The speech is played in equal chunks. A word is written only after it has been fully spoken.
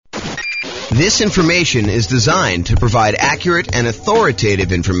This information is designed to provide accurate and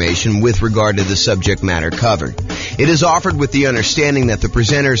authoritative information with regard to the subject matter covered. It is offered with the understanding that the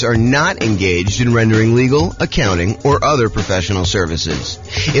presenters are not engaged in rendering legal, accounting, or other professional services.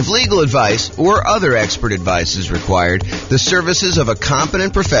 If legal advice or other expert advice is required, the services of a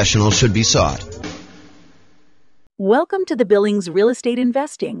competent professional should be sought. Welcome to the Billings Real Estate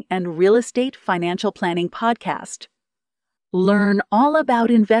Investing and Real Estate Financial Planning Podcast. Learn all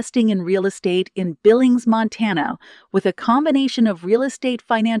about investing in real estate in Billings, Montana, with a combination of real estate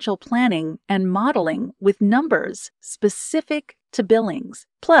financial planning and modeling with numbers specific to Billings,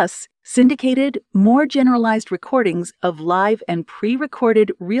 plus syndicated, more generalized recordings of live and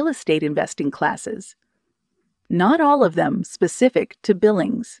pre-recorded real estate investing classes. Not all of them specific to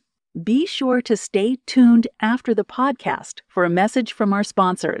Billings. Be sure to stay tuned after the podcast for a message from our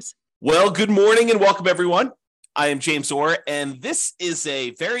sponsors. Well, good morning and welcome, everyone. I am James Orr, and this is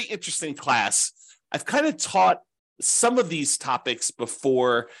a very interesting class. I've kind of taught some of these topics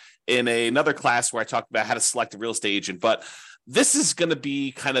before in another class where I talked about how to select a real estate agent, but this is going to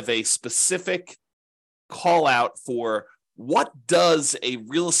be kind of a specific call out for what does a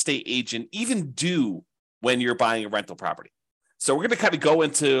real estate agent even do when you're buying a rental property. So we're going to kind of go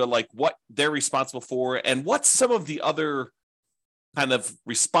into like what they're responsible for and what some of the other kind of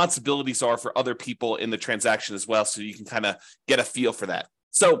responsibilities are for other people in the transaction as well, so you can kind of get a feel for that.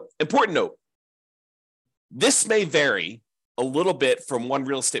 So, important note, this may vary a little bit from one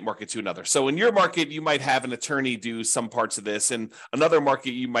real estate market to another. So in your market, you might have an attorney do some parts of this, and another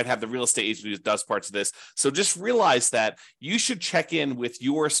market, you might have the real estate agent who does parts of this. So just realize that you should check in with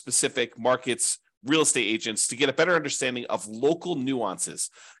your specific market's real estate agents to get a better understanding of local nuances,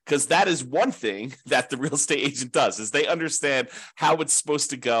 because that is one thing that the real estate agent does, is they understand how it's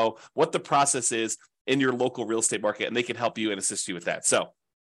supposed to go, what the process is in your local real estate market, and they can help you and assist you with that. So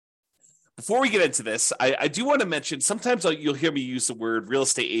before we get into this, I do want to mention, sometimes you'll hear me use the word real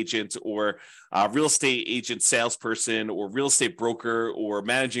estate agent or real estate agent salesperson or real estate broker or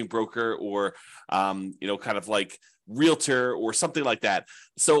managing broker or, kind of like realtor or something like that.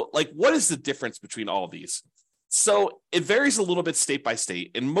 So like, what is the difference between all of these? So it varies a little bit state by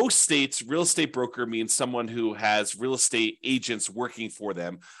state. In most states, real estate broker means someone who has real estate agents working for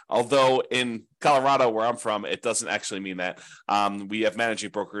them. Although in Colorado, where I'm from, it doesn't actually mean that. We have managing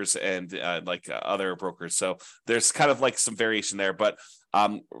brokers and other brokers. So there's kind of like some variation there. But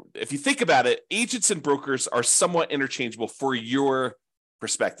if you think about it, agents and brokers are somewhat interchangeable for your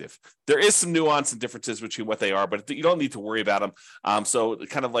perspective. There is some nuance and differences between what they are, but you don't need to worry about them. So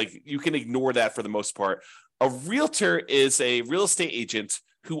kind of like you can ignore that for the most part. A realtor is a real estate agent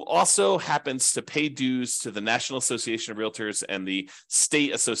who also happens to pay dues to the National Association of Realtors and the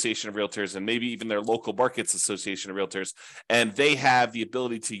State Association of Realtors and maybe even their local markets association of realtors. And they have the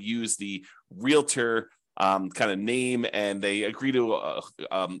ability to use the realtor kind of name, and they agree to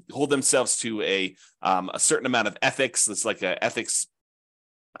hold themselves to a certain amount of ethics. It's like an ethics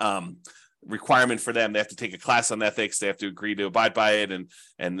requirement for them. They have to take a class on ethics. They have to agree to abide by it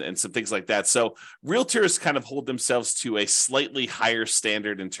and some things like that. So realtors kind of hold themselves to a slightly higher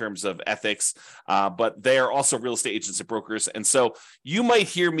standard in terms of ethics, but they are also real estate agents and brokers. And so you might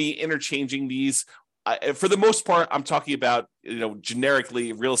hear me interchanging these. For the most part, I'm talking about,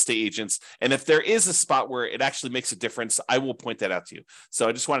 generically real estate agents. And if there is a spot where it actually makes a difference, I will point that out to you. So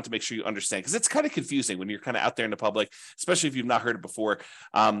I just wanted to make sure you understand, because it's kind of confusing when you're kind of out there in the public, especially if you've not heard it before.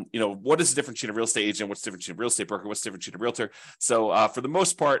 What is the difference between a real estate agent? What's the difference between a real estate broker? What's the difference between a realtor? So for the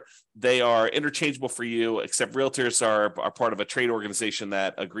most part, they are interchangeable for you, except realtors are part of a trade organization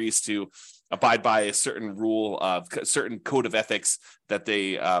that agrees to abide by a certain rule, certain code of ethics that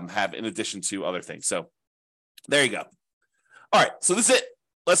they have in addition to other things. So there you go. All right, so this is it.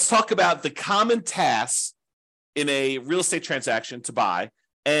 Let's talk about the common tasks in a real estate transaction to buy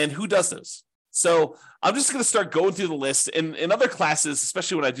and who does those. So I'm just going to start going through the list. In other classes,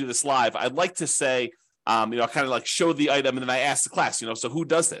 especially when I do this live, I'd like to say, I kind of like show the item and then I ask the class, so who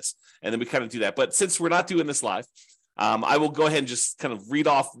does this? And then we kind of do that. But since we're not doing this live, I will go ahead and just kind of read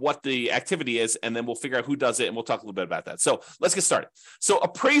off what the activity is, and then we'll figure out who does it, and we'll talk a little bit about that. So let's get started. So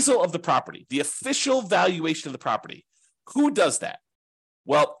appraisal of the property, the official valuation of the property. Who does that?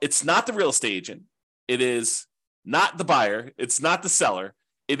 Well, it's not the real estate agent. It is not the buyer. It's not the seller.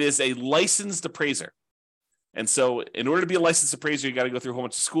 It is a licensed appraiser. And so in order to be a licensed appraiser, you got to go through a whole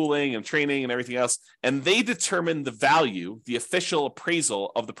bunch of schooling and training and everything else. And they determine the value, the official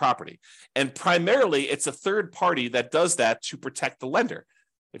appraisal of the property. And primarily, it's a third party that does that to protect the lender.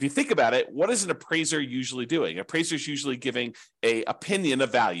 If you think about it, what is an appraiser usually doing? An appraiser is usually giving an opinion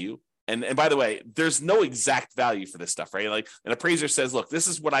of value, And by the way, there's no exact value for this stuff, right? Like an appraiser says, look, this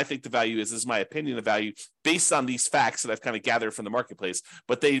is what I think the value is. This is my opinion of value based on these facts that I've kind of gathered from the marketplace.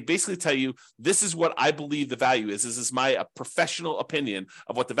 But they basically tell you, this is what I believe the value is. This is my professional opinion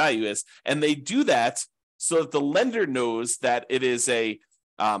of what the value is. And they do that so that the lender knows that it is a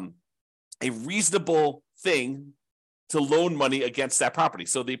reasonable thing to loan money against that property.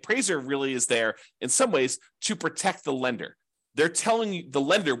 So the appraiser really is there in some ways to protect the lender. They're telling the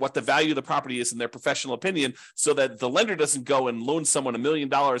lender what the value of the property is in their professional opinion, so that the lender doesn't go and loan someone $1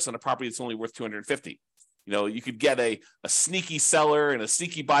 million on a property that's only worth $250,000. You could get a sneaky seller and a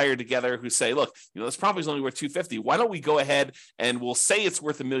sneaky buyer together who say, look, this property is only worth $250,000. Why don't we go ahead and we'll say it's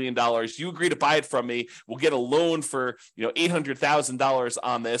worth $1 million. You agree to buy it from me. We'll get a loan for $800,000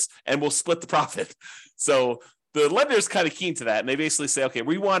 on this, and we'll split the profit. So the lender is kind of keen to that. And they basically say, okay,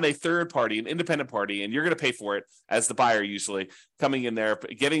 we want a third party, an independent party, and you're going to pay for it as the buyer, usually coming in there,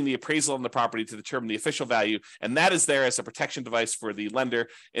 getting the appraisal on the property to determine the official value. And that is there as a protection device for the lender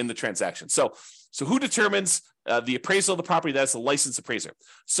in the transaction. So who determines the appraisal of the property? That's a licensed appraiser.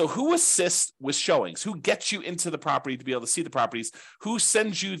 So who assists with showings? Who gets you into the property to be able to see the properties? Who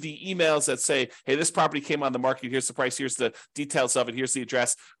sends you the emails that say, hey, this property came on the market. Here's the price. Here's the details of it. Here's the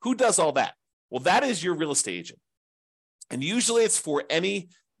address. Who does all that? Well, that is your real estate agent. And usually it's for any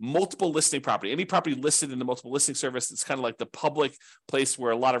multiple listing property, any property listed in the multiple listing service. It's kind of like the public place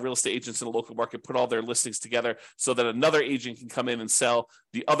where a lot of real estate agents in the local market put all their listings together so that another agent can come in and sell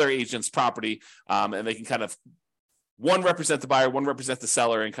the other agent's property. And they can kind of one represent the buyer, one represent the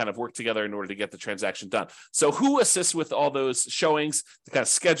seller, and kind of work together in order to get the transaction done. So who assists with all those showings to kind of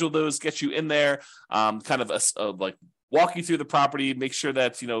schedule those, get you in there, like walk you through the property, make sure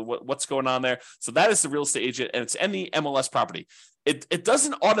that what's going on there. So that is the real estate agent, and it's any MLS property. It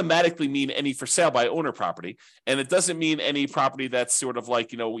doesn't automatically mean any for sale by owner property, and it doesn't mean any property that's sort of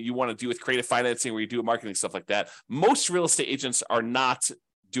like you want to do with creative financing where you do marketing, stuff like that. Most real estate agents are not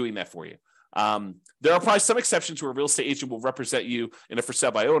doing that for you. There are probably some exceptions where a real estate agent will represent you in a for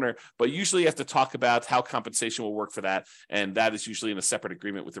sale by owner, but usually you have to talk about how compensation will work for that, and that is usually in a separate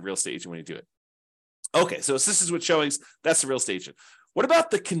agreement with the real estate agent when you do it. Okay, so this is with showings. That's the real estate agent. What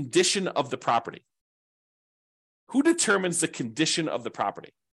about the condition of the property? Who determines the condition of the property?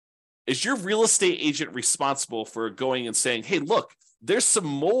 Is your real estate agent responsible for going and saying, hey, look, there's some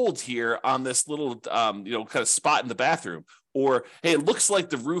mold here on this little, kind of spot in the bathroom, or, hey, it looks like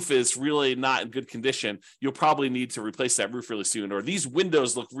the roof is really not in good condition. You'll probably need to replace that roof really soon. Or these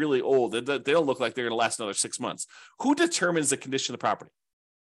windows look really old. They don't look like they're going to last another 6 months. Who determines the condition of the property?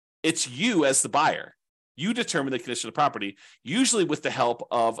 It's you as the buyer. You determine the condition of the property, usually with the help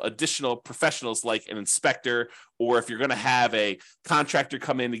of additional professionals like an inspector, or if you're going to have a contractor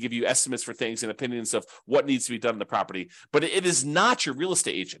come in to give you estimates for things and opinions of what needs to be done in the property. But it is not your real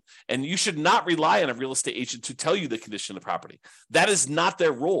estate agent, and you should not rely on a real estate agent to tell you the condition of the property. That is not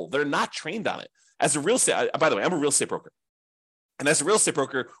their role. They're not trained on it. As a real estate, by the way, I'm a real estate broker. And as a real estate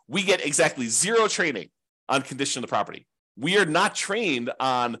broker, we get exactly zero training on condition of the property. We are not trained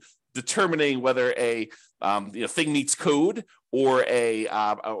on determining whether a thing meets code or a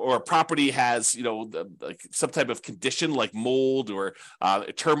property has like some type of condition like mold or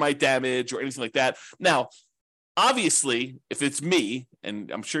termite damage or anything like that. Now, obviously, if it's me,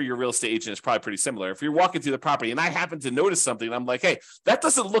 and I'm sure your real estate agent is probably pretty similar, if you're walking through the property and I happen to notice something, and I'm like, hey, that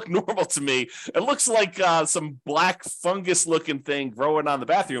doesn't look normal to me. It looks like some black fungus looking thing growing on the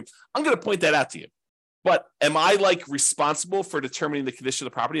bathroom. I'm going to point that out to you. But am I responsible for determining the condition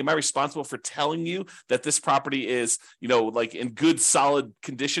of the property? Am I responsible for telling you that this property is, in good, solid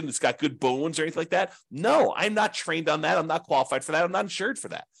condition? It's got good bones or anything like that? No, I'm not trained on that. I'm not qualified for that. I'm not insured for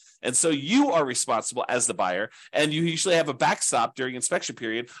that. And so you are responsible as the buyer, and you usually have a backstop during inspection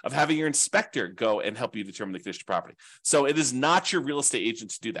period of having your inspector go and help you determine the condition of the property. So it is not your real estate agent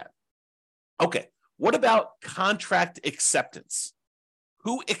to do that. Okay, what about contract acceptance?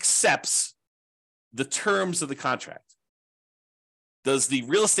 Who accepts the terms of the contract? Does the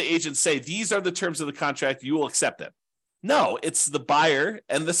real estate agent say, these are the terms of the contract, you will accept them? No, it's the buyer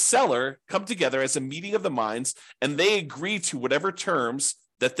and the seller come together as a meeting of the minds, and they agree to whatever terms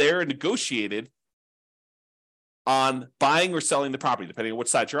that they're negotiated on buying or selling the property, depending on which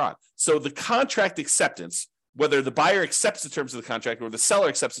side you're on. So the contract acceptance, whether the buyer accepts the terms of the contract or the seller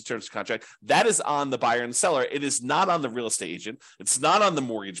accepts the terms of the contract, that is on the buyer and the seller. It is not on the real estate agent. It's not on the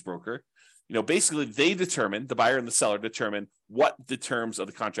mortgage broker. Basically they determine, the buyer and the seller determine what the terms of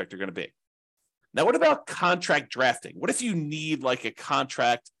the contract are going to be. Now, what about contract drafting? What if you need a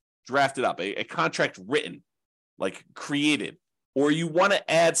contract drafted up, a contract written, created, or you want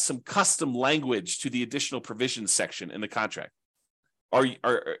to add some custom language to the additional provisions section in the contract?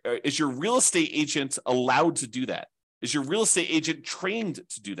 Is your real estate agent allowed to do that? Is your real estate agent trained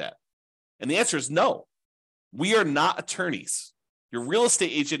to do that? And the answer is no. We are not attorneys. Your real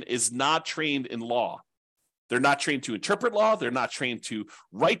estate agent is not trained in law. They're not trained to interpret law. They're not trained to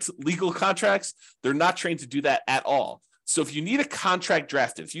write legal contracts. They're not trained to do that at all. So if you need a contract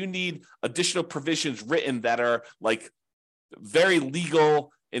drafted, if you need additional provisions written that are like very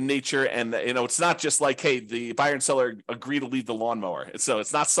legal in nature, and it's not just like, hey, the buyer and seller agree to leave the lawnmower. So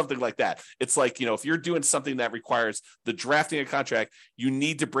it's not something like that. It's like, if you're doing something that requires the drafting of a contract, you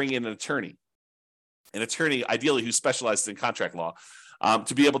need to bring in an attorney ideally who specializes in contract law,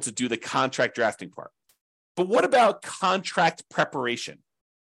 to be able to do the contract drafting part. But what about contract preparation?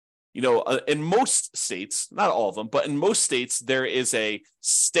 In most states, not all of them, but in most states, there is a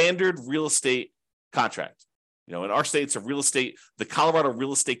standard real estate contract. In our state, it's the Colorado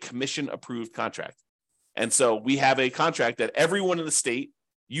Real Estate Commission approved contract. And so we have a contract that everyone in the state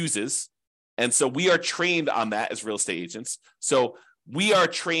uses. And so we are trained on that as real estate agents. So we are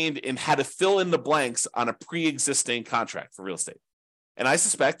trained in how to fill in the blanks on a pre-existing contract for real estate. And I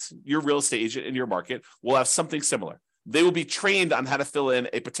suspect your real estate agent in your market will have something similar. They will be trained on how to fill in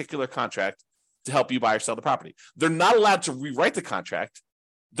a particular contract to help you buy or sell the property. They're not allowed to rewrite the contract.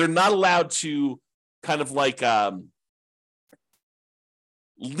 They're not allowed to kind of like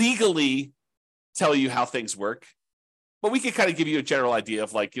legally tell you how things work. But we can kind of give you a general idea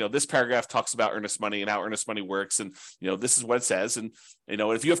of like, this paragraph talks about earnest money and how earnest money works. And, this is what it says. And,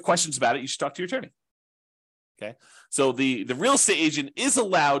 if you have questions about it, you should talk to your attorney. Okay. So the real estate agent is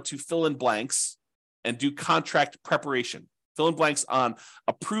allowed to fill in blanks and do contract preparation, fill in blanks on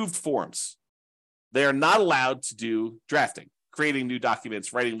approved forms. They are not allowed to do drafting, creating new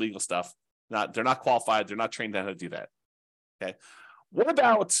documents, writing legal stuff. They're not qualified. They're not trained on how to do that. Okay. What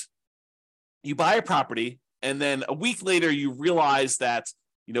about you buy a property and then a week later you realize that,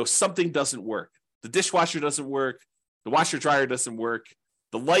 something doesn't work. The dishwasher doesn't work. The washer dryer doesn't work.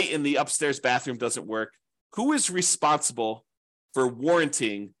 The light in the upstairs bathroom doesn't work. Who is responsible for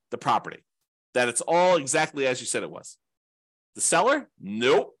warranting the property? That it's all exactly as you said it was. The seller?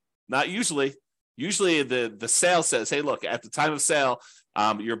 Nope, not usually. Usually the sale says, hey, look, at the time of sale,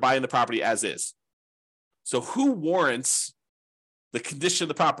 you're buying the property as is. So who warrants the condition of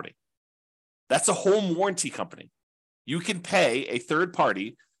the property? That's a home warranty company. You can pay a third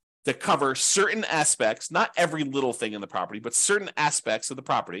party to cover certain aspects, not every little thing in the property, but certain aspects of the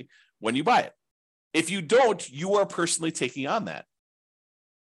property when you buy it. If you don't, you are personally taking on that.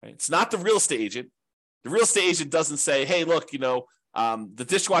 Right? It's not the real estate agent. The real estate agent doesn't say, hey, look, the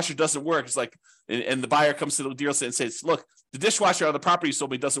dishwasher doesn't work. It's like, and the buyer comes to the deal and says, look, the dishwasher on the property you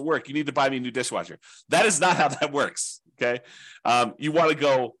sold me doesn't work. You need to buy me a new dishwasher. That is not how that works. Okay. You want to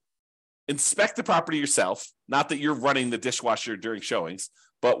go inspect the property yourself. Not that you're running the dishwasher during showings,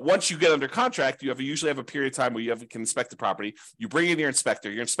 but once you get under contract, you usually have a period of time where you can inspect the property. You bring in your inspector.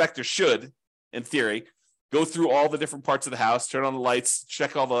 Your inspector should, in theory, go through all the different parts of the house, turn on the lights,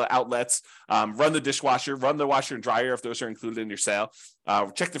 check all the outlets, run the dishwasher, run the washer and dryer if those are included in your sale,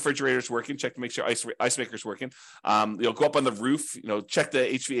 check the refrigerator's working, check to make sure ice maker's working. Go up on the roof, check the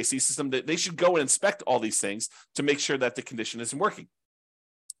HVAC system. They should go and inspect all these things to make sure that the condition isn't working.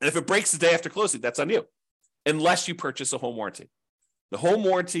 And if it breaks the day after closing, that's on you, unless you purchase a home warranty. The home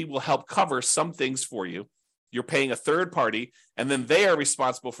warranty will help cover some things for you. You're paying a third party, and then they are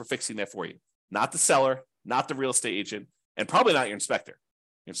responsible for fixing that for you. Not the seller, not the real estate agent, and probably not your inspector.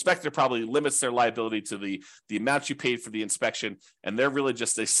 Your inspector probably limits their liability to the amount you paid for the inspection, and they're really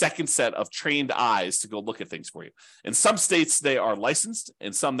just a second set of trained eyes to go look at things for you. In some states, they are licensed,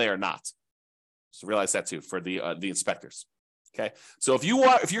 and some they are not. So realize that too for the inspectors. Okay, so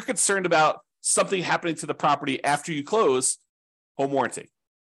if you're concerned about something happening to the property after you close, home warranty.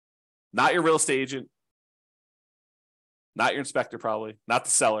 Not your real estate agent, not your inspector, probably not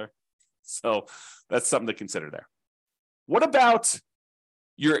the seller. So that's something to consider there. What about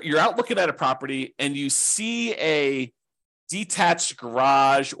you're out looking at a property and you see a detached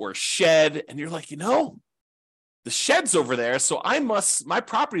garage or shed, and you're like, the shed's over there, so my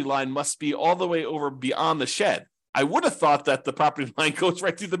property line must be all the way over beyond the shed. I would have thought that the property line goes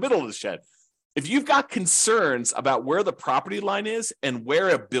right through the middle of the shed. If you've got concerns about where the property line is and where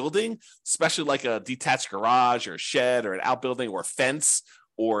a building, especially like a detached garage or a shed or an outbuilding or a fence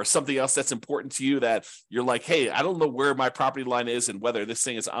or something else that's important to you, that you're like, hey, I don't know where my property line is and whether this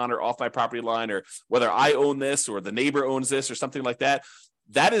thing is on or off my property line, or whether I own this or the neighbor owns this or something like that,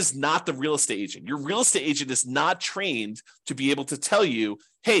 that is not the real estate agent. Your real estate agent is not trained to be able to tell you,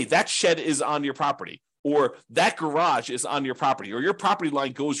 hey, that shed is on your property, or that garage is on your property, or your property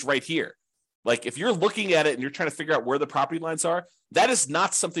line goes right here. Like if you're looking at it and you're trying to figure out where the property lines are, that is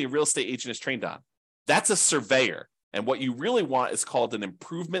not something a real estate agent is trained on. That's a surveyor. And what you really want is called an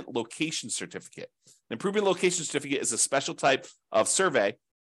improvement location certificate. An improvement location certificate is a special type of survey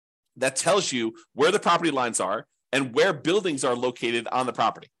that tells you where the property lines are and where buildings are located on the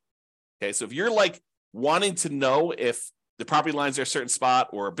property. Okay, so if you're like wanting to know if the property lines are a certain spot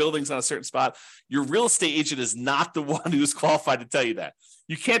or a building's on a certain spot, your real estate agent is not the one who's qualified to tell you that.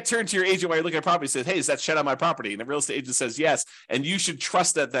 You can't turn to your agent while you're looking at property and say, hey, is that shed on my property? And the real estate agent says yes, and you should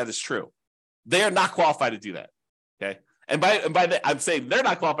trust that that is true. They are not qualified to do that. Okay. And by that, I'm saying they're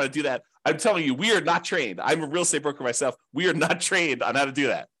not qualified to do that. I'm telling you, we are not trained. I'm a real estate broker myself. We are not trained on how to do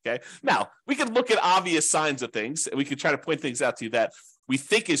that. Okay. Now, we can look at obvious signs of things and we can try to point things out to you that we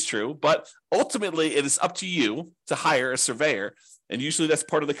think is true, but ultimately it is up to you to hire a surveyor. And usually that's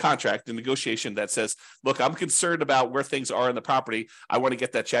part of the contract, the negotiation that says, look, I'm concerned about where things are in the property. I want to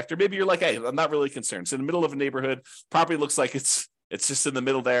get that checked. Or maybe you're like, hey, I'm not really concerned. It's in the middle of a neighborhood. Property looks like it's just in the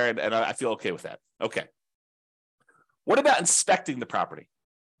middle there. And I feel okay with that. Okay. What about inspecting the property,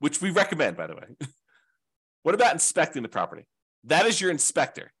 which we recommend, by the way? What about inspecting the property? That is your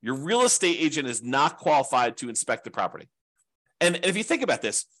inspector. Your real estate agent is not qualified to inspect the property. And if you think about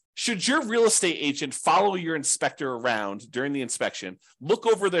this, should your real estate agent follow your inspector around during the inspection, look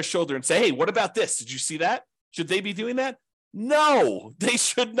over their shoulder and say, hey, what about this? Did you see that? Should they be doing that? No, they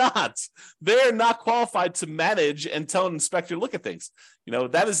should not. They're not qualified to manage and tell an inspector to look at things.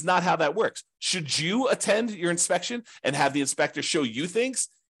 That is not how that works. Should you attend your inspection and have the inspector show you things?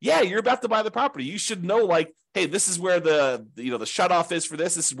 Yeah, you're about to buy the property. You should know, like, hey, this is where the shutoff is for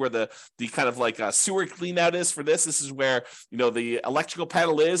this. This is where the kind of like sewer clean out is for this. This is where, the electrical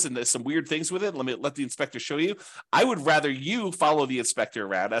panel is, and there's some weird things with it. Let the inspector show you. I would rather you follow the inspector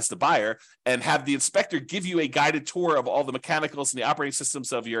around as the buyer and have the inspector give you a guided tour of all the mechanicals and the operating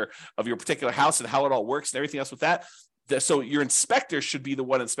systems of your particular house and how it all works and everything else with that. So your inspector should be the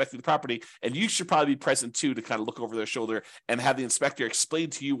one inspecting the property, and you should probably be present too to kind of look over their shoulder and have the inspector explain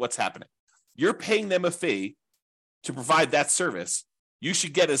to you what's happening. You're paying them a fee to provide that service. You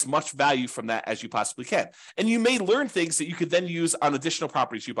should get as much value from that as you possibly can. And you may learn things that you could then use on additional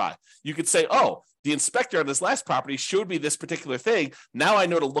properties you buy. You could say, oh, the inspector on this last property showed me this particular thing. Now I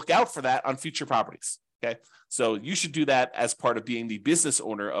know to look out for that on future properties. Okay. So you should do that as part of being the business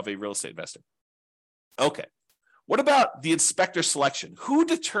owner of a real estate investor. Okay. What about the inspector selection? Who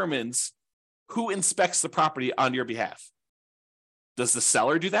determines who inspects the property on your behalf? Does the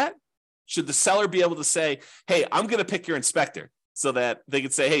seller do that? Should the seller be able to say, hey, I'm going to pick your inspector, so that they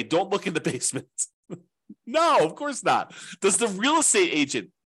can say, hey, don't look in the basement? No, of course not. Does the real estate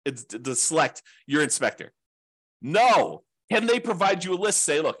agent select your inspector? No. Can they provide you a list?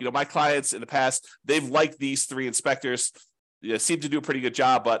 Say, look, my clients in the past, they've liked these 3 inspectors, seem to do a pretty good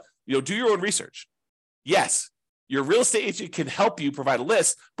job, but do your own research. Yes. Your real estate agent can help you provide a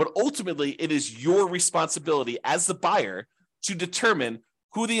list, but ultimately it is your responsibility as the buyer to determine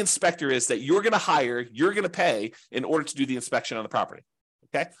who the inspector is that you're going to hire, you're going to pay in order to do the inspection on the property.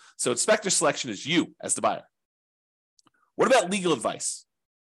 Okay? So inspector selection is you as the buyer. What about legal advice?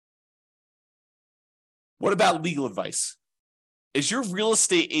 What about legal advice? Is your real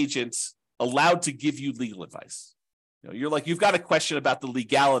estate agent allowed to give you legal advice? You're like, you've got a question about the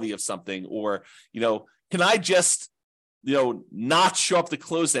legality of something, or, can I just, not show up to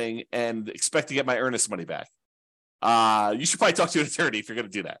closing and expect to get my earnest money back? You should probably talk to an attorney if you're going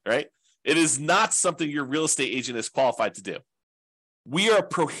to do that, right? It is not something your real estate agent is qualified to do. We are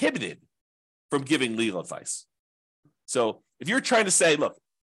prohibited from giving legal advice. So if you're trying to say, look,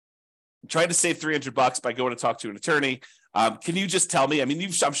 I'm trying to save $300 by going to talk to an attorney, can you just tell me? I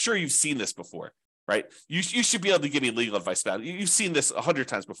mean, I'm sure you've seen this before, right? You should be able to give me legal advice about it. You've seen this 100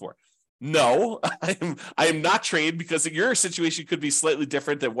 times before. No, I am not trained, because your situation could be slightly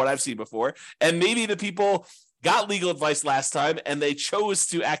different than what I've seen before. And maybe the people got legal advice last time and they chose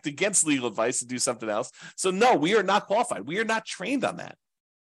to act against legal advice and do something else. So no, we are not qualified. We are not trained on that.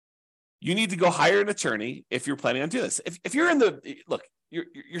 You need to go hire an attorney if you're planning on doing this. If you're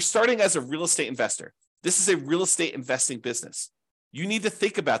you're starting as a real estate investor. This is a real estate investing business. You need to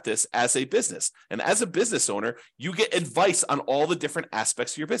think about this as a business. And as a business owner, you get advice on all the different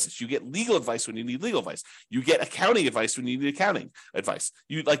aspects of your business. You get legal advice when you need legal advice. You get accounting advice when you need accounting advice.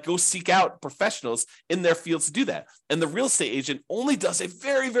 You go seek out professionals in their fields to do that. And the real estate agent only does a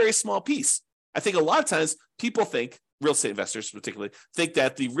very, very small piece. I think a lot of times people think, real estate investors particularly, think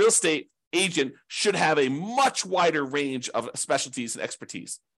that the real estate agent should have a much wider range of specialties and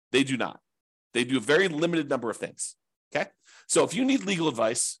expertise. They do not. They do a very limited number of things. Okay. So if you need legal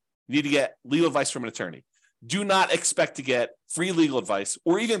advice, you need to get legal advice from an attorney. do not expect to get free legal advice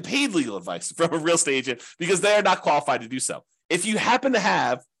or even paid legal advice from a real estate agent because they are not qualified to do so. If you happen to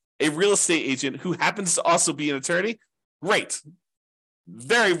have a real estate agent who happens to also be an attorney, great.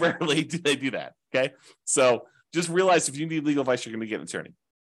 Very rarely do they do that, okay? So just realize if you need legal advice, you're going to get an attorney.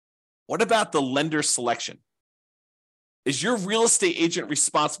 What about the lender selection? Is your real estate agent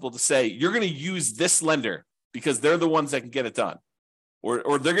responsible to say, you're going to use this lender because they're the ones that can get it done?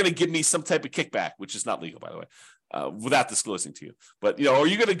 Or they're going to give me some type of kickback, which is not legal, by the way, without disclosing to you. But, are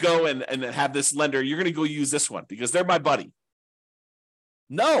you going to go and have this lender, you're going to go use this one because they're my buddy?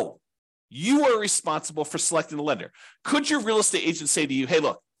 No, you are responsible for selecting the lender. Could your real estate agent say to you, hey,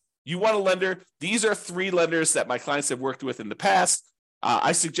 look, you want a lender? These are 3 lenders that my clients have worked with in the past.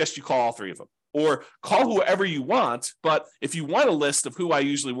 I suggest you call all 3 of them. Or call whoever you want, but if you want a list of who I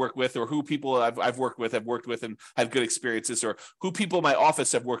usually work with or who people I've worked with and had good experiences, or who people in my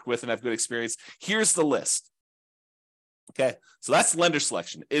office have worked with and have good experience, here's the list. Okay, so that's lender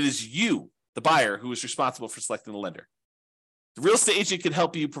selection. It is you, the buyer, who is responsible for selecting the lender. The real estate agent can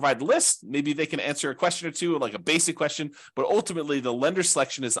help you provide the list. Maybe they can answer a question or two, like a basic question, but ultimately the lender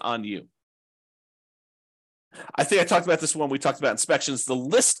selection is on you. I think I talked about this when we talked about inspections, the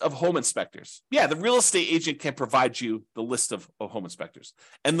list of home inspectors. Yeah, the real estate agent can provide you the list of home inspectors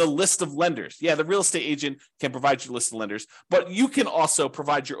and the list of lenders. Yeah, the real estate agent can provide you a list of lenders, but you can also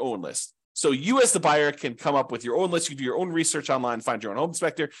provide your own list. So you as the buyer can come up with your own list. You can do your own research online, find your own home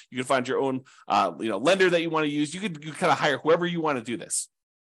inspector. You can find your own lender that you want to use. You kind of hire whoever you want to do this.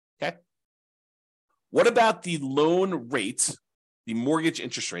 Okay. What about the loan rate, the mortgage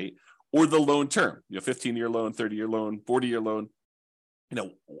interest rate, or the loan term? 15-year loan, 30-year loan, 40-year loan.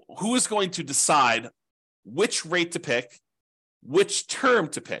 Who is going to decide which rate to pick, which term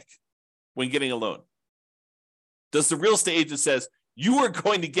to pick when getting a loan? Does the real estate agent says, you are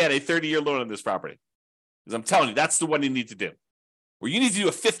going to get a 30-year loan on this property? Because I'm telling you, that's the one you need to do. Or you need to do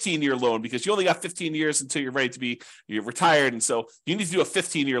a 15-year loan because you only got 15 years until you're ready to be retired. And so you need to do a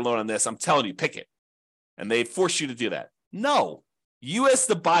 15-year loan on this. I'm telling you, pick it. And they force you to do that. No, you as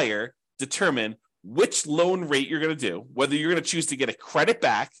the buyer determine which loan rate you're going to do, whether you're going to choose to get a credit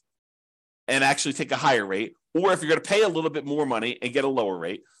back and actually take a higher rate, or if you're going to pay a little bit more money and get a lower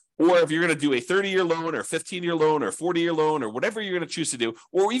rate, or if you're going to do a 30-year loan or 15-year loan or 40-year loan or whatever you're going to choose to do,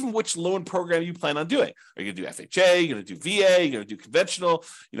 or even which loan program you plan on doing. Are you going to do FHA? You're going to do VA? You're going to do conventional?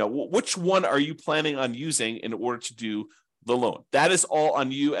 Which one are you planning on using in order to do the loan? That is all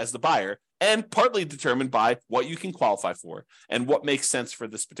on you as the buyer, and partly determined by what you can qualify for and what makes sense for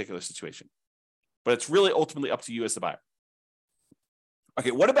this particular situation. But it's really ultimately up to you as the buyer. Okay,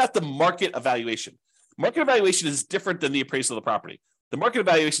 what about the market evaluation? Market evaluation is different than the appraisal of the property. The market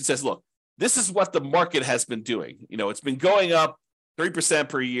evaluation says, look, this is what the market has been doing. It's been going up 3%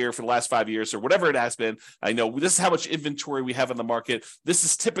 per year for the last 5 years or whatever it has been. I know this is how much inventory we have in the market. This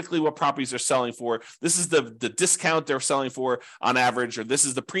is typically what properties are selling for. This is the discount they're selling for on average, or this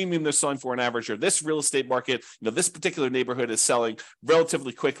is the premium they're selling for on average, or this real estate market, this particular neighborhood is selling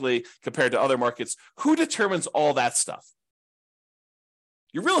relatively quickly compared to other markets. Who determines all that stuff?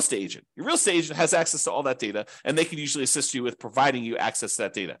 Your real estate agent. Your real estate agent has access to all that data, and they can usually assist you with providing you access to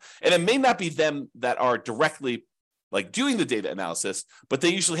that data. And it may not be them that are directly doing the data analysis, but they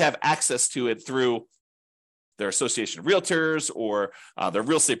usually have access to it through their association of realtors or their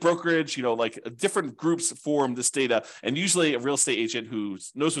real estate brokerage. Different groups form this data, and usually a real estate agent who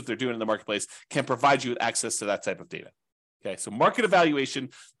knows what they're doing in the marketplace can provide you with access to that type of data. Okay, so market evaluation,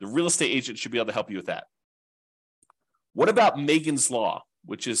 the real estate agent should be able to help you with that. What about Megan's Law,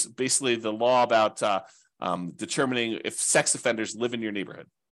 which is basically the law about determining if sex offenders live in your neighborhood?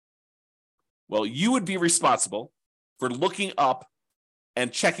 Well, you would be responsible for looking up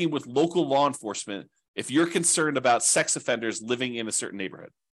and checking with local law enforcement if you're concerned about sex offenders living in a certain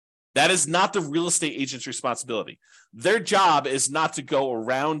neighborhood. That is not the real estate agent's responsibility. Their job is not to go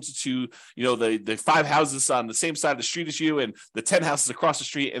around to, the 5 houses on the same side of the street as you and the 10 houses across the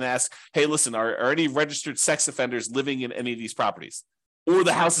street and ask, hey, listen, are any registered sex offenders living in any of these properties? Or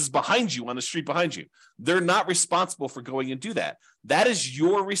the houses behind you, on the street behind you. They're not responsible for going and do that. That is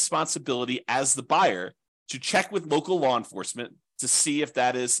your responsibility as the buyer to check with local law enforcement to see if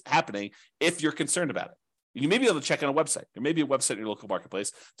that is happening, if you're concerned about it. You may be able to check on a website. There may be a website in your local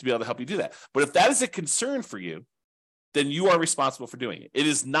marketplace to be able to help you do that. But if that is a concern for you, then you are responsible for doing it. It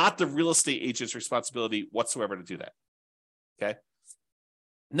is not the real estate agent's responsibility whatsoever to do that. Okay?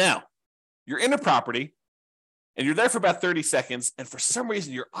 Now, you're in a property, and you're there for about 30 seconds, and for some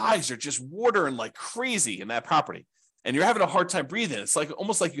reason, your eyes are just watering like crazy in that property. and you're having a hard time breathing. It's like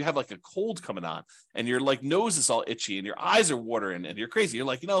almost like you have like a cold coming on, and your like nose is all itchy and your eyes are watering and you're crazy. You're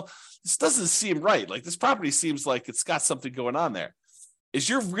like, this doesn't seem right. Like this property seems like it's got something going on there. Is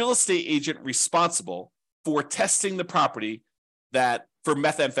your real estate agent responsible for testing the property for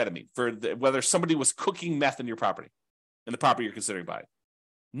methamphetamine, whether somebody was cooking meth in your property, in the property you're considering buying?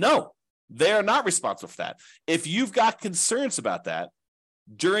 No, they are not responsible for that. If you've got concerns about that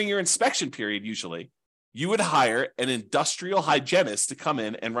during your inspection period, usually you would hire an industrial hygienist to come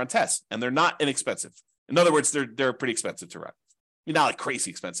in and run tests, and they're not inexpensive. In other words, they're pretty expensive to run. Not like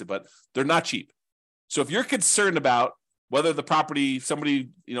crazy expensive, but they're not cheap. So if you're concerned about whether the property,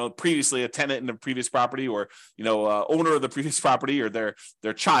 somebody, previously a tenant in the previous property or, owner of the previous property or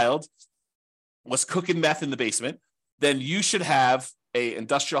their child was cooking meth in the basement, then you should have an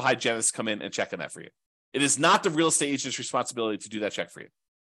industrial hygienist come in and check on that for you. It is not the real estate agent's responsibility to do that check for you.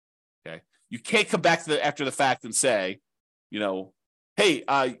 Okay. You can't come back after the fact and say, hey,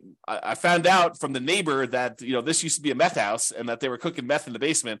 I found out from the neighbor that, this used to be a meth house and that they were cooking meth in the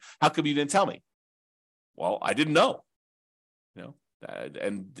basement. How come you didn't tell me? Well, I didn't know.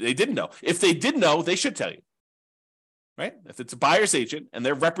 And they didn't know. If they did know, they should tell you, right? If it's a buyer's agent and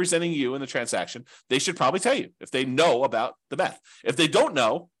they're representing you in the transaction, they should probably tell you if they know about the meth. If they don't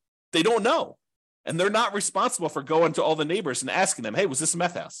know, they don't know. And they're not responsible for going to all the neighbors and asking them, hey, was this a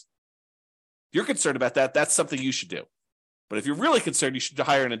meth house? If you're concerned about that, that's something you should do. But if you're really concerned, you should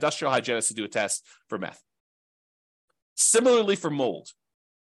hire an industrial hygienist to do a test for meth. Similarly for mold.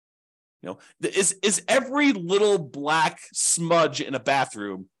 Is every little black smudge in a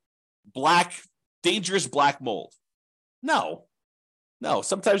bathroom dangerous black mold? No.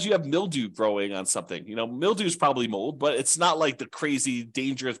 Sometimes you have mildew growing on something. Mildew is probably mold, but it's not like the crazy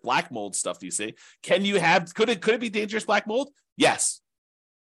dangerous black mold stuff you see. Could it be dangerous black mold? Yes.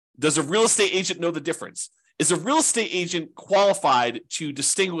 Does a real estate agent know the difference? Is a real estate agent qualified to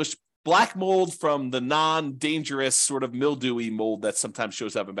distinguish black mold from the non-dangerous sort of mildewy mold that sometimes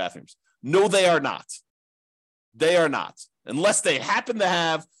shows up in bathrooms? No, they are not. They are not. Unless they happen to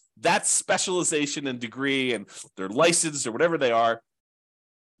have that specialization and degree and they're licensed or whatever they are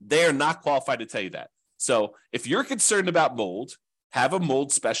not qualified to tell you that. So if you're concerned about mold, have a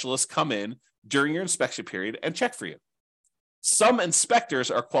mold specialist come in during your inspection period and check for you. Some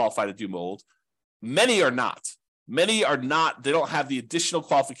inspectors are qualified to do mold. Many are not. They don't have the additional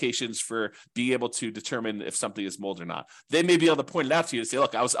qualifications for being able to determine if something is mold or not. They may be able to point it out to you and say,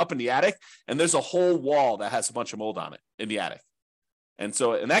 look, I was up in the attic and there's a whole wall that has a bunch of mold on it in the attic. And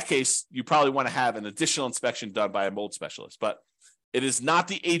so in that case, you probably want to have an additional inspection done by a mold specialist, but it is not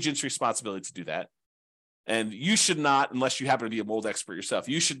the agent's responsibility to do that. And you should not, unless you happen to be a mold expert yourself,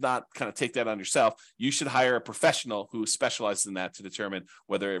 you should not kind of take that on yourself. You should hire a professional who specializes in that to determine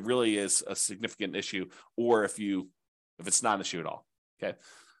whether it really is a significant issue or if it's not an issue at all. Okay.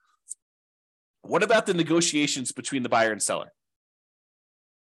 What about the negotiations between the buyer and seller?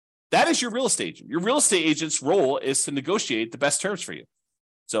 That is your real estate agent. Your real estate agent's role is to negotiate the best terms for you.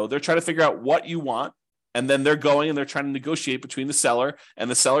 So they're trying to figure out what you want, and then they're trying to negotiate between the seller and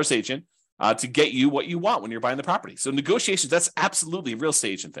the seller's agent to get you what you want when you're buying the property. So negotiations, that's absolutely a real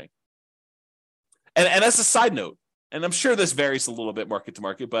estate agent thing. And as a side note, and I'm sure this varies a little bit market to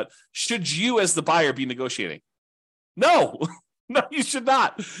market, but should you as the buyer be negotiating? No, no, you should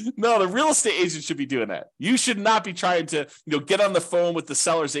not. No, the real estate agent should be doing that. You should not be trying to get on the phone with the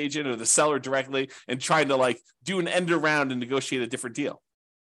seller's agent or the seller directly and trying to do an end around and negotiate a different deal.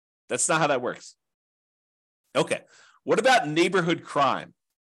 That's not how that works. Okay, what about neighborhood crime?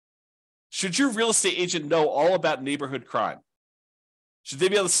 Should your real estate agent know all about neighborhood crime? Should they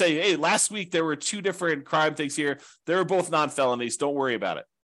be able to say, hey, last week there were 2 different crime things here. They were both non-felonies. Don't worry about it.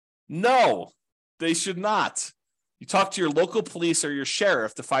 No, they should not. You talk to your local police or your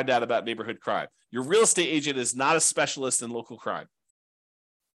sheriff to find out about neighborhood crime. Your real estate agent is not a specialist in local crime.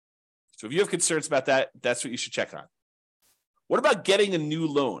 So if you have concerns about that, that's what you should check on. What about getting a new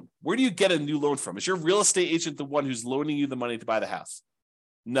loan? Where do you get a new loan from? Is your real estate agent the one who's loaning you the money to buy the house?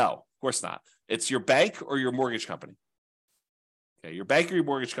 No, of course not. It's your bank or your mortgage company. Okay, your bank or your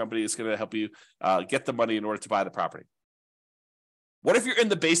mortgage company is going to help you get the money in order to buy the property. What if you're in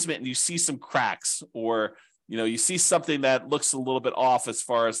the basement and you see some cracks, or you see something that looks a little bit off as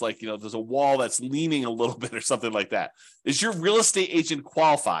far as there's a wall that's leaning a little bit or something like that? Is your real estate agent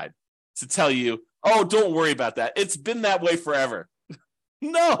qualified to tell you, oh, don't worry about that, it's been that way forever?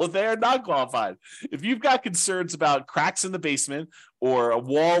 No, they are not qualified. If you've got concerns about cracks in the basement or a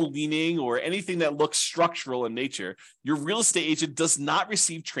wall leaning or anything that looks structural in nature, your real estate agent does not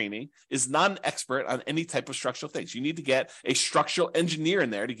receive training, is not an expert on any type of structural things. You need to get a structural engineer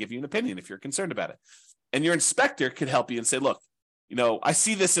in there to give you an opinion if you're concerned about it. And your inspector could help you and say, look, I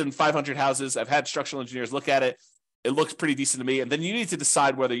see this in 500 houses. I've had structural engineers look at it. It looks pretty decent to me. And then you need to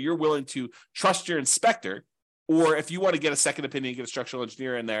decide whether you're willing to trust your inspector, or if you want to get a second opinion, get a structural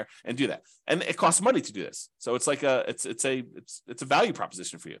engineer in there and do that. And it costs money to do this. So it's like it's a value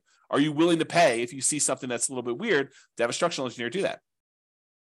proposition for you. Are you willing to pay if you see something that's a little bit weird to have a structural engineer do that?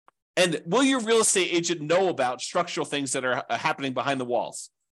 And will your real estate agent know about structural things that are happening behind the walls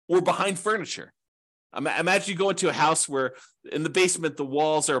or behind furniture? Imagine you go into a house where in the basement, the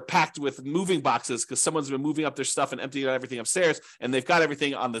walls are packed with moving boxes because someone's been moving up their stuff and emptying out everything upstairs, and they've got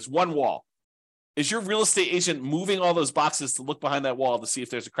everything on this one wall. Is your real estate agent moving all those boxes to look behind that wall to see if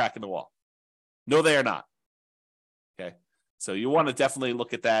there's a crack in the wall? No, they are not. Okay. So you want to definitely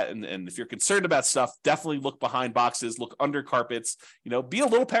look at that. And if you're concerned about stuff, definitely look behind boxes, look under carpets, be a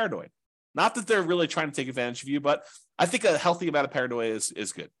little paranoid. Not that they're really trying to take advantage of you, but I think a healthy amount of paranoia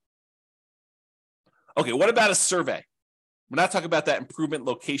is good. Okay, what about a survey? We're not talking about that improvement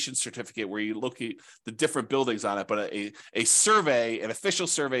location certificate where you locate the different buildings on it, but a survey, an official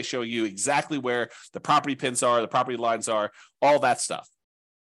survey showing you exactly where the property pins are, the property lines are, all that stuff.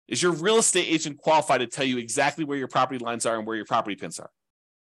 Is your real estate agent qualified to tell you exactly where your property lines are and where your property pins are?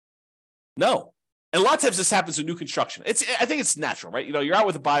 No. And a lot of times this happens in new construction. I think it's natural, right? You're out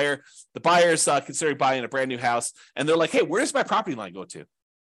with a buyer. The buyer's considering buying a brand new house, and they're like, hey, where does my property line go to?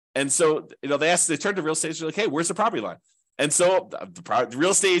 And so, they turn to real estate agent, like, hey, where's the property line? And so the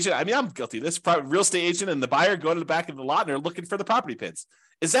real estate agent, I'm guilty of this, real estate agent and the buyer go to the back of the lot and they're looking for the property pins.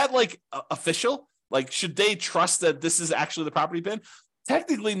 Is that like official? Like, should they trust that this is actually the property pin?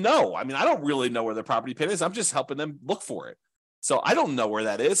 Technically, no. I don't really know where the property pin is. I'm just helping them look for it. So I don't know where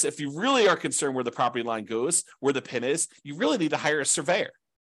that is. If you really are concerned where the property line goes, where the pin is, you really need to hire a surveyor.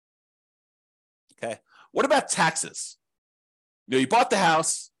 Okay. What about taxes? You bought the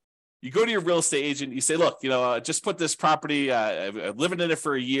house. You go to your real estate agent, you say, look, just put this property, I'm living in it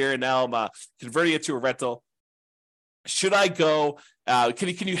for a year, and now I'm converting it to a rental. Should I go?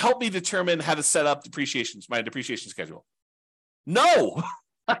 Can you help me determine how to set up my depreciation schedule? No,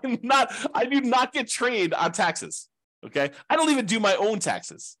 I do not get trained on taxes. Okay. I don't even do my own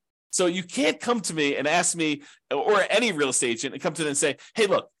taxes. So you can't come to me and ask me, or any real estate agent, and come to them and say, hey,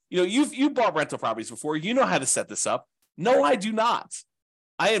 look, you've bought rental properties before. You know how to set this up. No, I do not.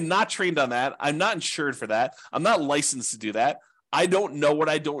 I am not trained on that. I'm not insured for that. I'm not licensed to do that. I don't know what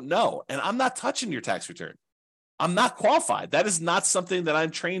I don't know. And I'm not touching your tax return. I'm not qualified. That is not something that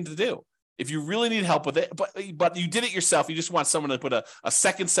I'm trained to do. If you really need help with it, but you did it yourself, you just want someone to put a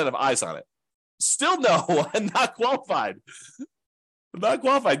second set of eyes on it. Still no, I'm not qualified. I'm not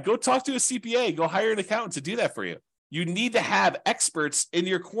qualified. Go talk to a CPA. Go hire an accountant to do that for you. You need to have experts in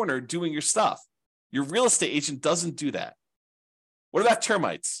your corner doing your stuff. Your real estate agent doesn't do that. What about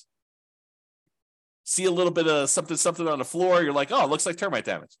termites? See a little bit of something on the floor. You're like, oh, it looks like termite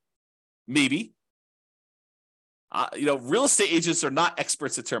damage. Maybe. Real estate agents are not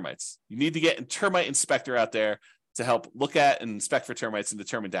experts at termites. You need to get a termite inspector out there to help look at and inspect for termites and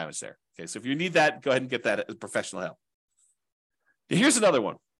determine damage there. Okay, so if you need that, go ahead and get that as professional help. Here's another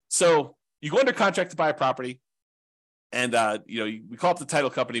one. So you go under contract to buy a property. And, we call up the title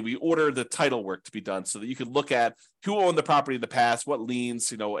company. We order the title work to be done so that you can look at who owned the property in the past, what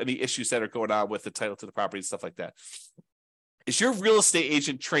liens, any issues that are going on with the title to the property and stuff like that. Is your real estate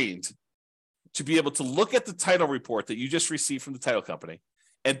agent trained to be able to look at the title report that you just received from the title company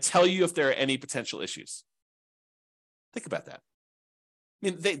and tell you if there are any potential issues? Think about that.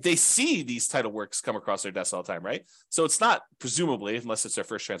 They see these title works come across their desk all the time, right? So it's not, presumably, unless it's their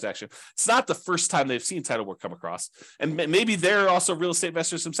first transaction, it's not the first time they've seen title work come across. And maybe they're also real estate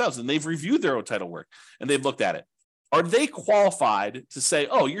investors themselves, and they've reviewed their own title work, and they've looked at it. Are they qualified to say,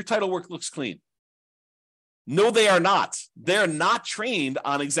 oh, your title work looks clean? No, they are not. They're not trained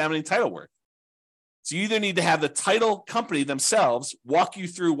on examining title work. So you either need to have the title company themselves walk you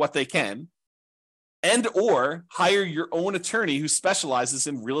through what they can, and or hire your own attorney who specializes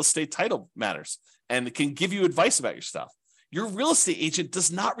in real estate title matters and can give you advice about your stuff. Your real estate agent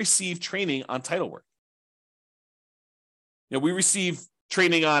does not receive training on title work. We receive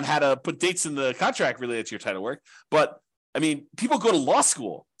training on how to put dates in the contract related to your title work, but people go to law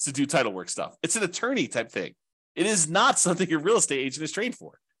school to do title work stuff. It's an attorney type thing. It is not something your real estate agent is trained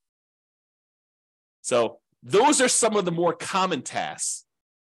for. So those are some of the more common tasks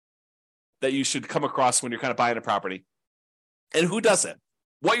that you should come across when you're kind of buying a property. And who doesn't?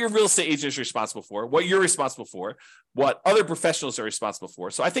 What your real estate agent is responsible for, what you're responsible for, what other professionals are responsible for.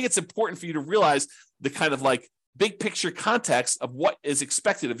 So I think it's important for you to realize the kind of like big picture context of what is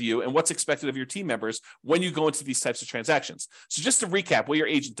expected of you and what's expected of your team members when you go into these types of transactions. So just to recap what your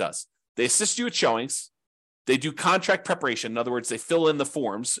agent does. They assist you with showings. They do contract preparation. In other words, they fill in the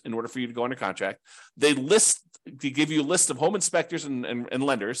forms in order for you to go under contract. They give you a list of home inspectors and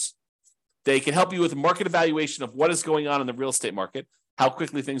lenders. They can help you with a market evaluation of what is going on in the real estate market, how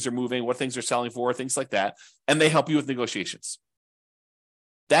quickly things are moving, what things are selling for, things like that. And they help you with negotiations.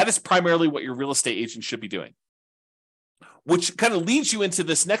 That is primarily what your real estate agent should be doing, which kind of leads you into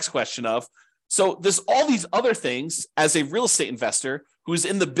this next question of, so there's all these other things as a real estate investor who's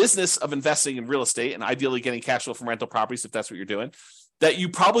in the business of investing in real estate and ideally getting cash flow from rental properties, if that's what you're doing, that you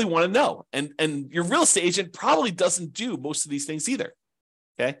probably want to know. And your real estate agent probably doesn't do most of these things either.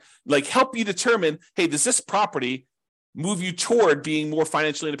 Okay. Like help you determine, hey, does this property move you toward being more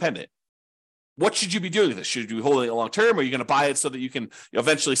financially independent? What should you be doing with this? Should you be holding it long term? Or are you going to buy it so that you can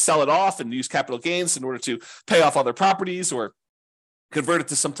eventually sell it off and use capital gains in order to pay off other properties, or convert it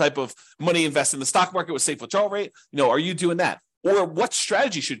to some type of money invest in the stock market with safe withdrawal rate? Are you doing that? Or what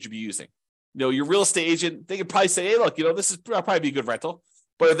strategy should you be using? Your real estate agent, they could probably say, hey, look, this is probably be a good rental.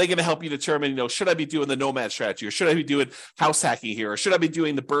 But are they going to help you determine, should I be doing the nomad strategy, or should I be doing house hacking here, or should I be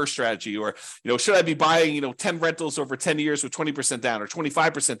doing the BRRRR strategy, or should I be buying 10 rentals over 10 years with 20% down, or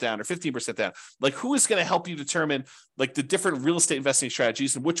 25% down, or 15% down? Like, who is going to help you determine like the different real estate investing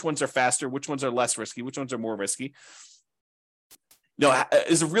strategies and which ones are faster, which ones are less risky, which ones are more risky?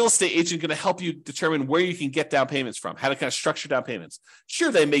 Is a real estate agent going to help you determine where you can get down payments from, how to kind of structure down payments?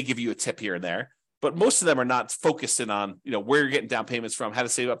 Sure, they may give you a tip here and there, but most of them are not focused in on, where you're getting down payments from, how to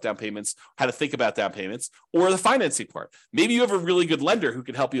save up down payments, how to think about down payments, or the financing part. Maybe you have a really good lender who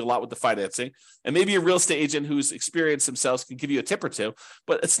can help you a lot with the financing, and maybe a real estate agent who's experienced themselves can give you a tip or two,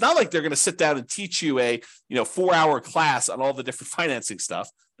 but it's not like they're going to sit down and teach you a, 4-hour class on all the different financing stuff.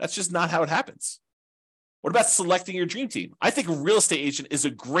 That's just not how it happens. What about selecting your dream team? I think a real estate agent is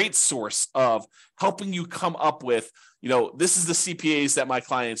a great source of helping you come up with, this is the CPAs that my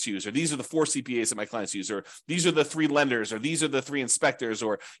clients use, or these are the 4 CPAs that my clients use, or these are the 3 lenders, or these are the 3 inspectors,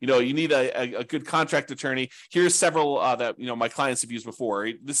 or, you need a good contract attorney. Here's several that, my clients have used before.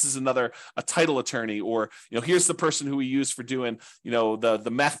 This is a title attorney, or, here's the person who we use for doing,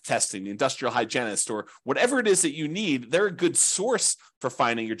 the meth testing, the industrial hygienist, or whatever it is that you need. They're a good source for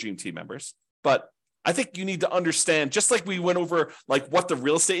finding your dream team members. But I think you need to understand, just like we went over like what the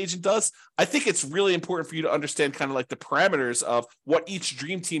real estate agent does, I think it's really important for you to understand kind of like the parameters of what each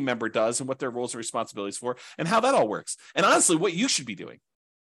dream team member does and what their roles and responsibilities for, and how that all works. And honestly, what you should be doing,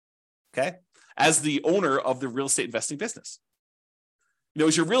 okay, as the owner of the real estate investing business.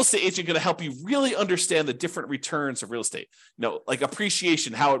 Is your real estate agent going to help you really understand the different returns of real estate? Like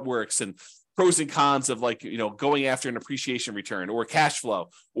appreciation, how it works, and pros and cons of going after an appreciation return, or cash flow,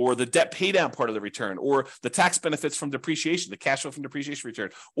 or the debt pay down part of the return, or the tax benefits from depreciation, the cash flow from depreciation return,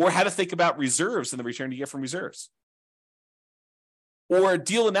 or how to think about reserves and the return you get from reserves, or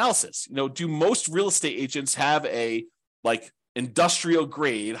deal analysis. Do most real estate agents have a industrial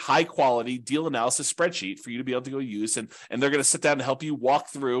grade, high quality deal analysis spreadsheet for you to be able to go use? And they're going to sit down and help you walk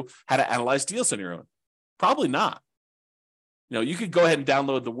through how to analyze deals on your own? Probably not. You could go ahead and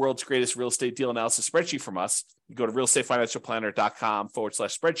download the world's greatest real estate deal analysis spreadsheet from us. You go to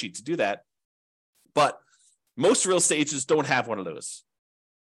realestatefinancialplanner.com/spreadsheet to do that. But most real estate agents don't have one of those.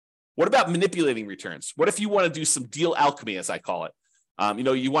 What about manipulating returns? What if you want to do some deal alchemy, as I call it?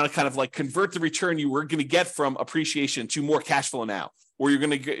 You want to kind of convert the return you were going to get from appreciation to more cash flow now, or you're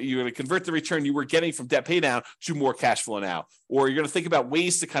going to convert the return you were getting from debt pay down to more cash flow now, or you're going to think about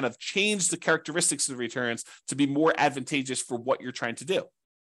ways to kind of change the characteristics of the returns to be more advantageous for what you're trying to do.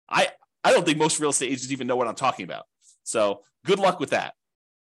 I don't think most real estate agents even know what I'm talking about. So good luck with that.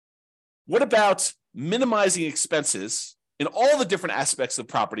 What about minimizing expenses in all the different aspects of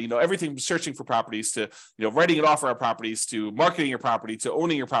property? Everything from searching for properties to, writing an offer on properties, to marketing your property, to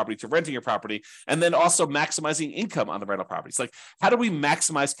owning your property, to renting your property, and then also maximizing income on the rental properties. Like, how do we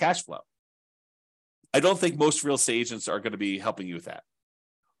maximize cash flow? I don't think most real estate agents are going to be helping you with that.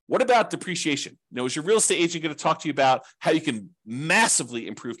 What about depreciation? Is your real estate agent going to talk to you about how you can massively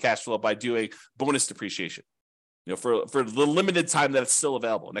improve cash flow by doing bonus depreciation? For the limited time that it's still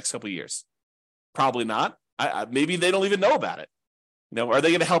available, next couple of years? Probably not. Maybe they don't even know about it. Are they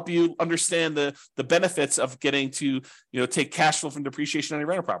going to help you understand the benefits of getting to, take cash flow from depreciation on your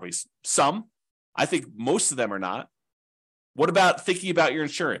rental properties? Some. I think most of them are not. What about thinking about your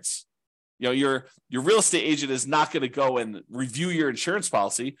insurance? Your real estate agent is not going to go and review your insurance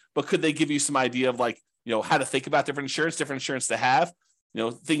policy, but could they give you some idea of how to think about different insurance to have,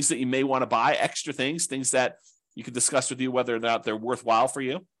 things that you may want to buy, extra things that you could discuss with you whether or not they're worthwhile for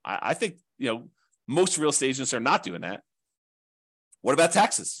you? I think, most real estate agents are not doing that. What about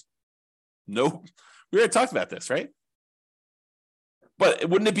taxes? No, we already talked about this, right? But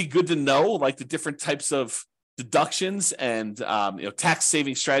wouldn't it be good to know the different types of deductions and tax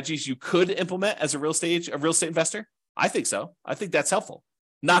saving strategies you could implement as a real estate investor? I think so. I think that's helpful.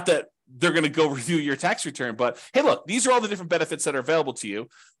 Not that they're going to go review your tax return, but hey, look, these are all the different benefits that are available to you.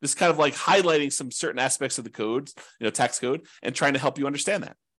 This kind of like highlighting some certain aspects of the code, tax code, and trying to help you understand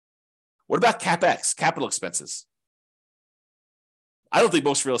that. What about CapEx, capital expenses? I don't think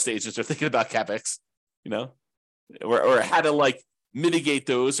most real estate agents are thinking about CapEx, or how to like mitigate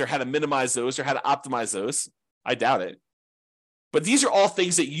those, or how to minimize those, or how to optimize those. I doubt it. But these are all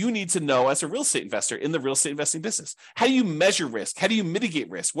things that you need to know as a real estate investor in the real estate investing business. How do you measure risk? How do you mitigate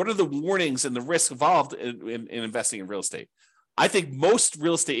risk? What are the warnings and the risks involved in investing in real estate? I think most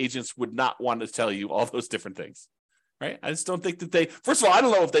real estate agents would not want to tell you all those different things, right? I just don't think that first of all, I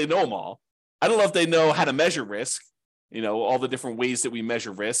don't know if they know them all. I don't know if they know how to measure risk. All the different ways that we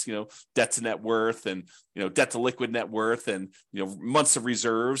measure risk, debt to net worth and, debt to liquid net worth and, months of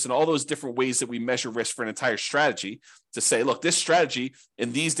reserves and all those different ways that we measure risk for an entire strategy to say, look, this strategy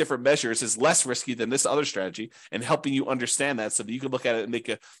in these different measures is less risky than this other strategy, and helping you understand that so that you can look at it and make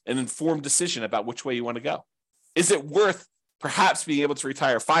an informed decision about which way you want to go. Is it worth perhaps being able to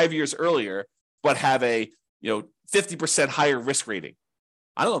retire 5 years earlier, but have a, 50% higher risk rating?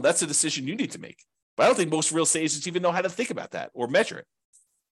 I don't know. That's a decision you need to make. But I don't think most real estate agents even know how to think about that or measure it.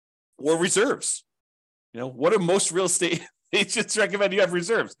 Or reserves. What do most real estate agents recommend you have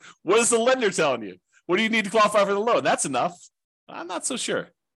reserves? What is the lender telling you? What do you need to qualify for the loan? That's enough. I'm not so sure.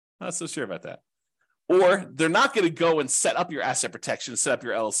 Not so sure about that. Or they're not going to go and set up your asset protection, set up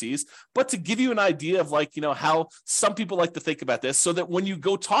your LLCs, but to give you an idea of how some people like to think about this, so that when you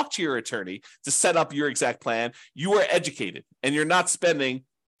go talk to your attorney to set up your exact plan, you are educated and you're not spending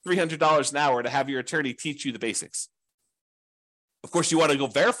 $300 an hour to have your attorney teach you the basics. Of course, you want to go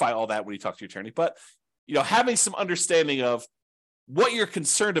verify all that when you talk to your attorney, but having some understanding of what you're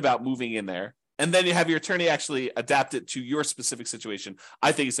concerned about moving in there, and then you have your attorney actually adapt it to your specific situation,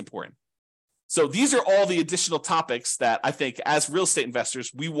 I think is important. So these are all the additional topics that I think as real estate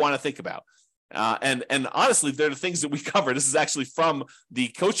investors, we want to think about. And honestly, they're the things that we cover. This is actually from the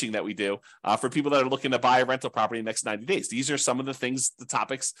coaching that we do for people that are looking to buy a rental property in the next 90 days. These are some of the things, the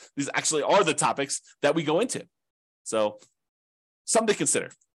topics. These actually are the topics that we go into. So something to consider.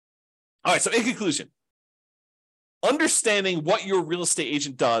 All right. So in conclusion, understanding what your real estate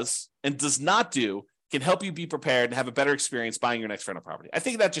agent does and does not do can help you be prepared and have a better experience buying your next rental property. I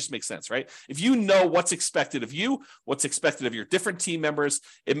think that just makes sense, right? If you know what's expected of you, what's expected of your different team members,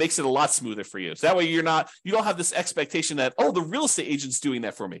 it makes it a lot smoother for you. So that way you don't have this expectation that, oh, the real estate agent's doing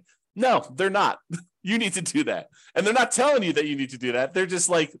that for me. No, they're not. You need to do that. And they're not telling you that you need to do that. They're just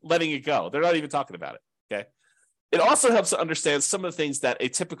like letting it go. They're not even talking about it, okay? It also helps to understand some of the things that a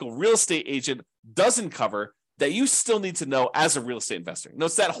typical real estate agent doesn't cover that you still need to know as a real estate investor.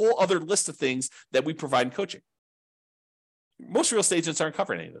 It's that whole other list of things that we provide in coaching. Most real estate agents aren't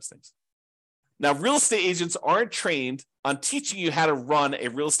covering any of those things. Now, real estate agents aren't trained on teaching you how to run a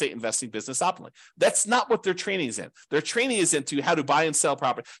real estate investing business optimally. That's not what their training is in. Their training is into how to buy and sell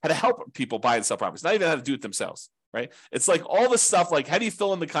property, how to help people buy and sell properties, not even how to do it themselves, right? It's like all this stuff, like how do you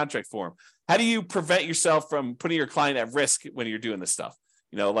fill in the contract form? How do you prevent yourself from putting your client at risk when you're doing this stuff?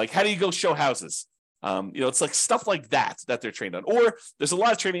 Like how do you go show houses? It's like stuff like that they're trained on. Or there's a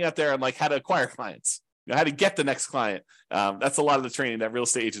lot of training out there on like how to acquire clients, how to get the next client. That's a lot of the training that real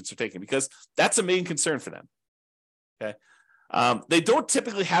estate agents are taking because that's a main concern for them. Okay. They don't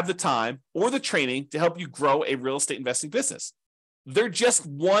typically have the time or the training to help you grow a real estate investing business. They're just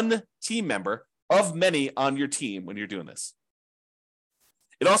one team member of many on your team when you're doing this.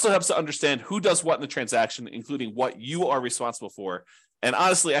 It also helps to understand who does what in the transaction, including what you are responsible for. And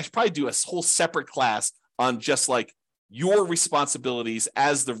honestly, I should probably do a whole separate class on just like your responsibilities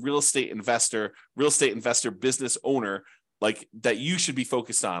as the real estate investor business owner, like that you should be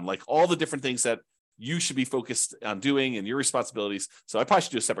focused on, like all the different things that you should be focused on doing and your responsibilities. So I probably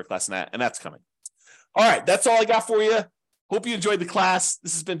should do a separate class on that, and that's coming. All right, that's all I got for you. Hope you enjoyed the class.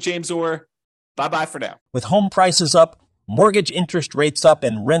 This has been James Orr. Bye-bye for now. With home prices up, mortgage interest rates up,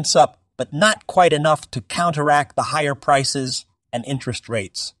 and rents up, but not quite enough to counteract the higher prices and interest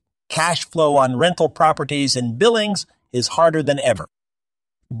rates. Cash flow on rental properties and billings is harder than ever.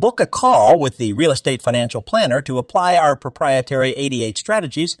 Book a call with the Real Estate Financial Planner to apply our proprietary 88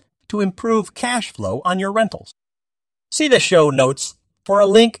 strategies to improve cash flow on your rentals. See the show notes for a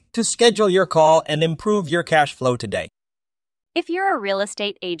link to schedule your call and improve your cash flow today. If you're a real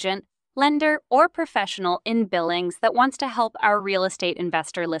estate agent, lender, or professional in billings that wants to help our real estate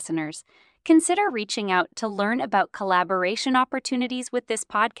investor listeners, consider reaching out to learn about collaboration opportunities with this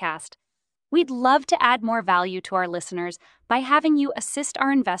podcast. We'd love to add more value to our listeners by having you assist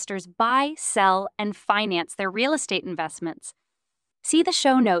our investors buy, sell, and finance their real estate investments. See the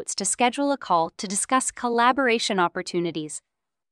show notes to schedule a call to discuss collaboration opportunities.